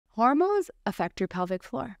Hormones affect your pelvic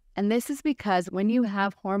floor. And this is because when you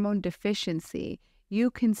have hormone deficiency,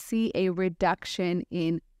 you can see a reduction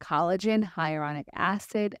in collagen, hyaluronic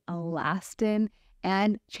acid, elastin,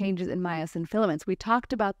 and changes in myosin filaments. We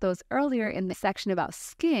talked about those earlier in the section about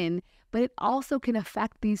skin, but it also can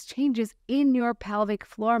affect these changes in your pelvic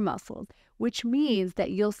floor muscles, which means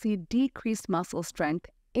that you'll see decreased muscle strength,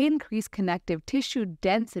 increased connective tissue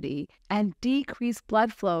density, and decreased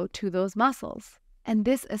blood flow to those muscles. And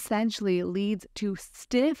this essentially leads to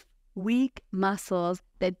stiff, weak muscles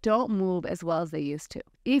that don't move as well as they used to.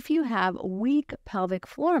 If you have weak pelvic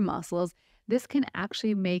floor muscles, this can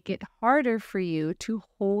actually make it harder for you to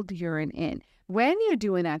hold urine in. When you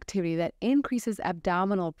do an activity that increases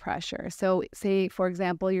abdominal pressure, so say, for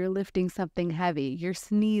example, you're lifting something heavy, you're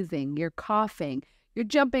sneezing, you're coughing, you're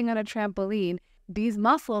jumping on a trampoline, these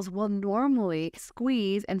muscles will normally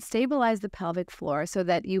squeeze and stabilize the pelvic floor so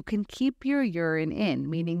that you can keep your urine in,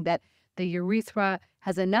 meaning that the urethra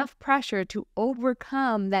has enough pressure to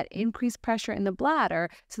overcome that increased pressure in the bladder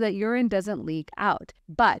so that urine doesn't leak out.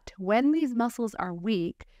 But when these muscles are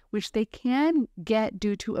weak, which they can get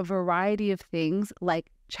due to a variety of things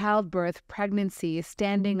like childbirth, pregnancy,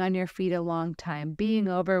 standing on your feet a long time, being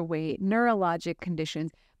overweight, neurologic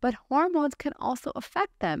conditions, but hormones can also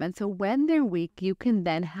affect them. And so when they're weak, you can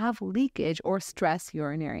then have leakage or stress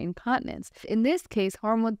urinary incontinence. In this case,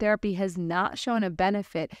 hormone therapy has not shown a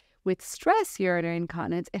benefit with stress urinary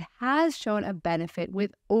incontinence. It has shown a benefit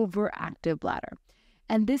with overactive bladder.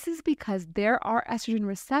 And this is because there are estrogen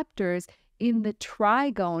receptors in the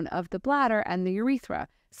trigone of the bladder and the urethra.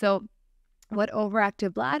 So what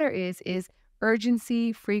overactive bladder is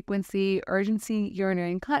urgency, frequency, urgency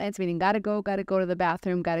urinary incontinence, meaning gotta go to the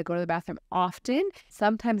bathroom often,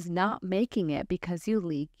 sometimes not making it because you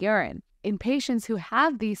leak urine. In patients who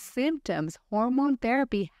have these symptoms, hormone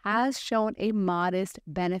therapy has shown a modest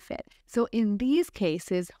benefit. So in these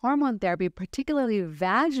cases, hormone therapy, particularly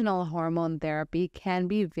vaginal hormone therapy, can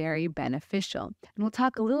be very beneficial. And we'll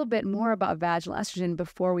talk a little bit more about vaginal estrogen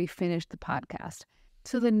before we finish the podcast.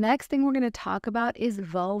 So the next thing we're going to talk about is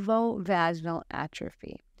vulvovaginal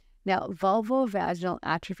atrophy. Now, vulvovaginal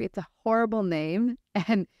atrophy, it's a horrible name,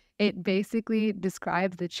 and it basically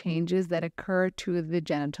describes the changes that occur to the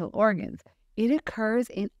genital organs. It occurs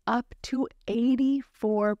in up to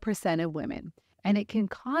 84% of women, and it can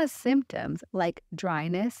cause symptoms like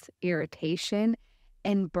dryness, irritation,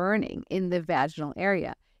 and burning in the vaginal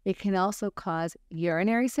area. It can also cause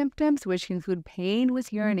urinary symptoms, which include pain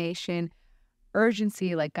with urination,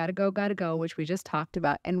 urgency, like gotta go, which we just talked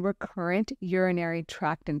about, and recurrent urinary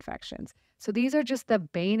tract infections. So these are just the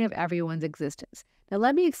bane of everyone's existence. Now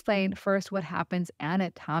let me explain first what happens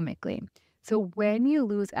anatomically. So when you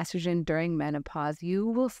lose estrogen during menopause, you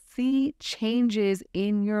will see changes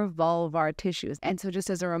in your vulvar tissues. And so just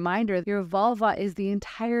as a reminder, your vulva is the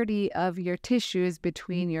entirety of your tissues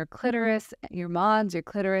between your clitoris, your mons, your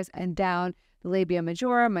clitoris, and down the labia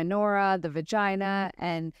majora, minora, the vagina,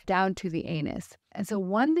 and down to the anus. And so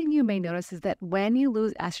one thing you may notice is that when you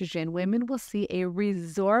lose estrogen, women will see a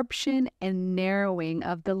resorption and narrowing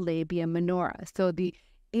of the labia minora. So the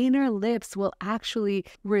inner lips will actually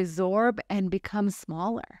resorb and become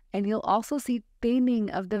smaller. And you'll also see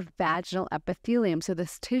thinning of the vaginal epithelium. So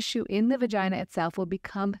this tissue in the vagina itself will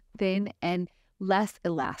become thin and less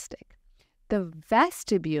elastic. The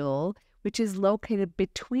vestibule, which is located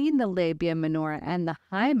between the labia minora and the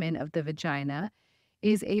hymen of the vagina,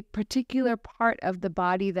 is a particular part of the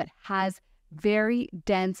body that has very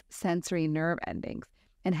dense sensory nerve endings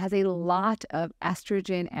and has a lot of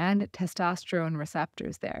estrogen and testosterone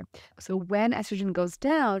receptors there. So when estrogen goes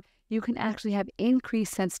down, you can actually have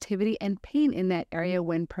increased sensitivity and pain in that area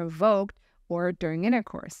when provoked or during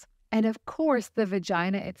intercourse. And of course, the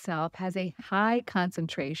vagina itself has a high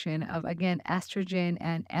concentration of, again, estrogen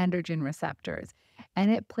and androgen receptors.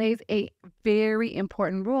 And it plays a very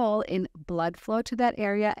important role in blood flow to that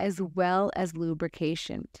area as well as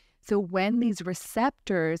lubrication. So when these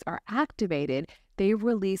receptors are activated, they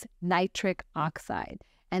release nitric oxide,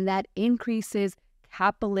 and that increases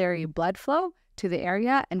capillary blood flow to the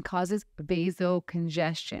area and causes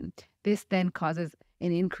vasocongestion. This then causes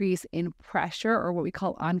an increase in pressure, or what we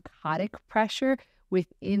call oncotic pressure,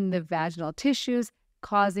 within the vaginal tissues,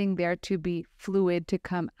 causing there to be fluid to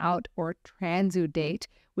come out or transudate,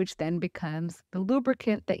 which then becomes the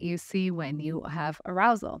lubricant that you see when you have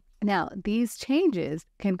arousal. Now, these changes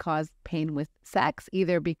can cause pain with sex,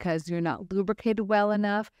 either because you're not lubricated well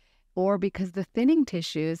enough or because the thinning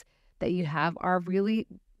tissues that you have are really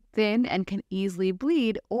thin and can easily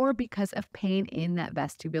bleed, or because of pain in that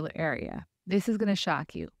vestibular area. This is going to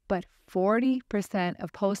shock you, but 40%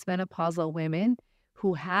 of postmenopausal women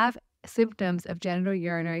who have symptoms of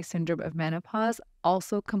genitourinary syndrome of menopause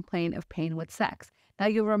also complain of pain with sex. Now,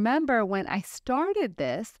 you'll remember when I started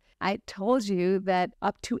this, I told you that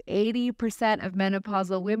up to 80% of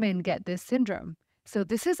menopausal women get this syndrome. So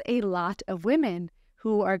this is a lot of women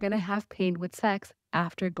who are going to have pain with sex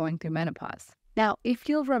after going through menopause. Now, if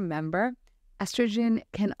you'll remember, estrogen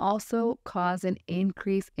can also cause an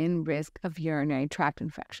increase in risk of urinary tract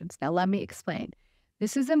infections. Now, let me explain.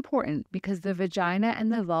 This is important because the vagina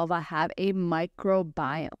and the vulva have a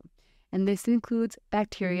microbiome, and this includes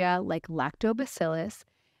bacteria like lactobacillus,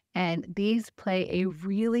 and these play a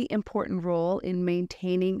really important role in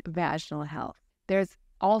maintaining vaginal health. There's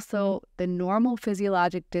also the normal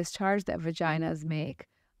physiologic discharge that vaginas make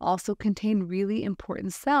also contain really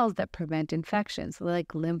important cells that prevent infections, like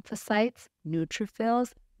lymphocytes,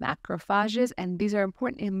 neutrophils, macrophages, and these are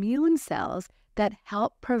important immune cells that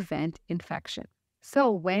help prevent infection.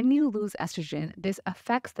 So when you lose estrogen, this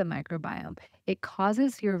affects the microbiome. It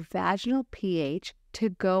causes your vaginal pH to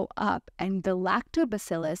go up, and the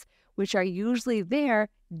lactobacillus, which are usually there,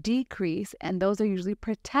 decrease, and those are usually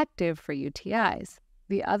protective for UTIs.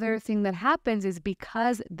 The other thing that happens is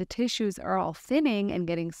because the tissues are all thinning and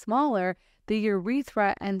getting smaller, the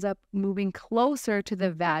urethra ends up moving closer to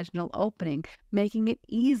the vaginal opening, making it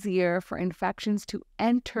easier for infections to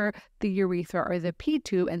enter the urethra or the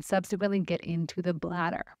P-tube and subsequently get into the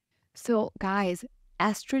bladder. So guys,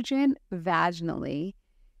 estrogen vaginally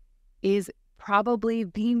is probably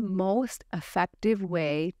the most effective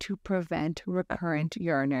way to prevent recurrent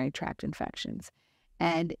urinary tract infections.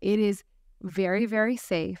 And it is very, very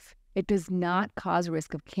safe. It does not cause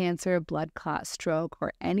risk of cancer, blood clot, stroke,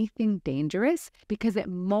 or anything dangerous because it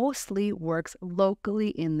mostly works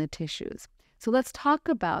locally in the tissues. So let's talk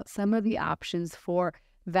about some of the options for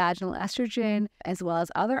vaginal estrogen, as well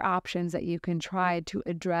as other options that you can try to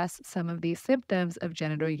address some of these symptoms of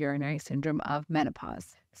genitourinary syndrome of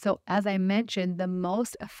menopause. So as I mentioned, the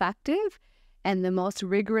most effective and the most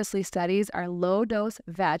rigorously studied are low-dose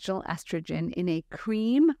vaginal estrogen in a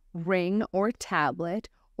cream, ring, or tablet,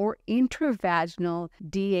 or intravaginal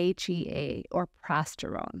DHEA or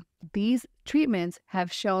prosterone. These treatments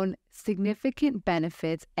have shown significant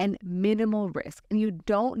benefits and minimal risk, and you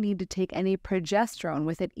don't need to take any progesterone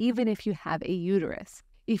with it, even if you have a uterus.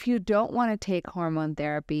 If you don't want to take hormone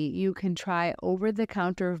therapy, you can try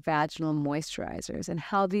over-the-counter vaginal moisturizers, and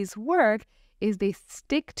how these work is they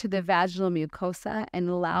stick to the vaginal mucosa and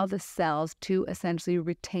allow the cells to essentially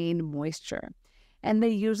retain moisture. And they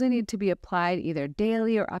usually need to be applied either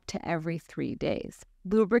daily or up to every 3 days.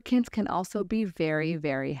 Lubricants can also be very,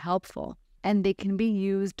 very helpful, and they can be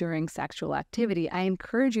used during sexual activity. I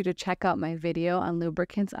encourage you to check out my video on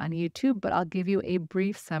lubricants on YouTube, but I'll give you a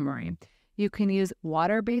brief summary. You can use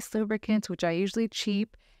water-based lubricants, which are usually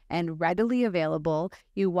cheap and readily available.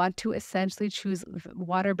 You want to essentially choose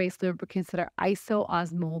water-based lubricants that are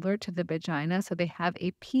isoosmolar to the vagina, so they have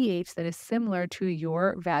a pH that is similar to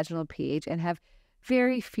your vaginal pH and have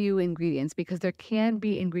very few ingredients, because there can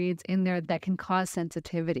be ingredients in there that can cause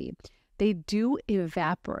sensitivity. They do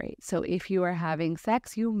evaporate, so if you are having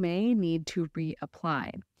sex, you may need to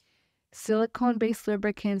reapply. Silicone-based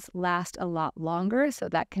lubricants last a lot longer, so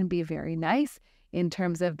that can be very nice in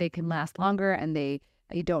terms of they can last longer and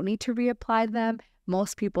you don't need to reapply them.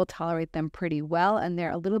 Most people tolerate them pretty well, and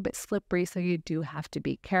they're a little bit slippery, so you do have to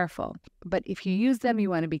be careful. But if you use them, you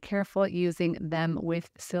want to be careful using them with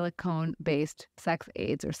silicone-based sex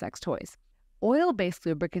aids or sex toys. Oil-based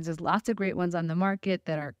lubricants, there's lots of great ones on the market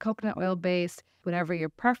that are coconut oil-based. Whatever your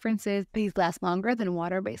preference is, these last longer than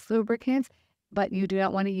water-based lubricants, but you do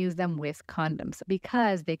not want to use them with condoms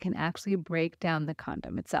because they can actually break down the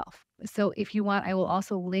condom itself. So if you want, I will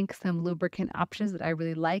also link some lubricant options that I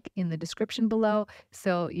really like in the description below,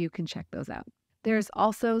 so you can check those out. There's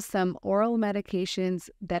also some oral medications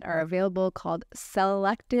that are available called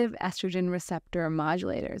selective estrogen receptor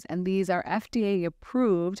modulators, and these are FDA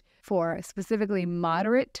approved for specifically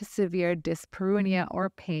moderate to severe dyspareunia or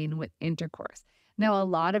pain with intercourse. Now, a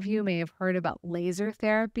lot of you may have heard about laser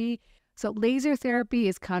therapy. So laser therapy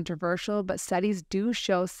is controversial, but studies do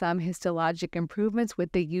show some histologic improvements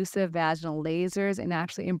with the use of vaginal lasers and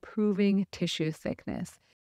actually improving tissue thickness.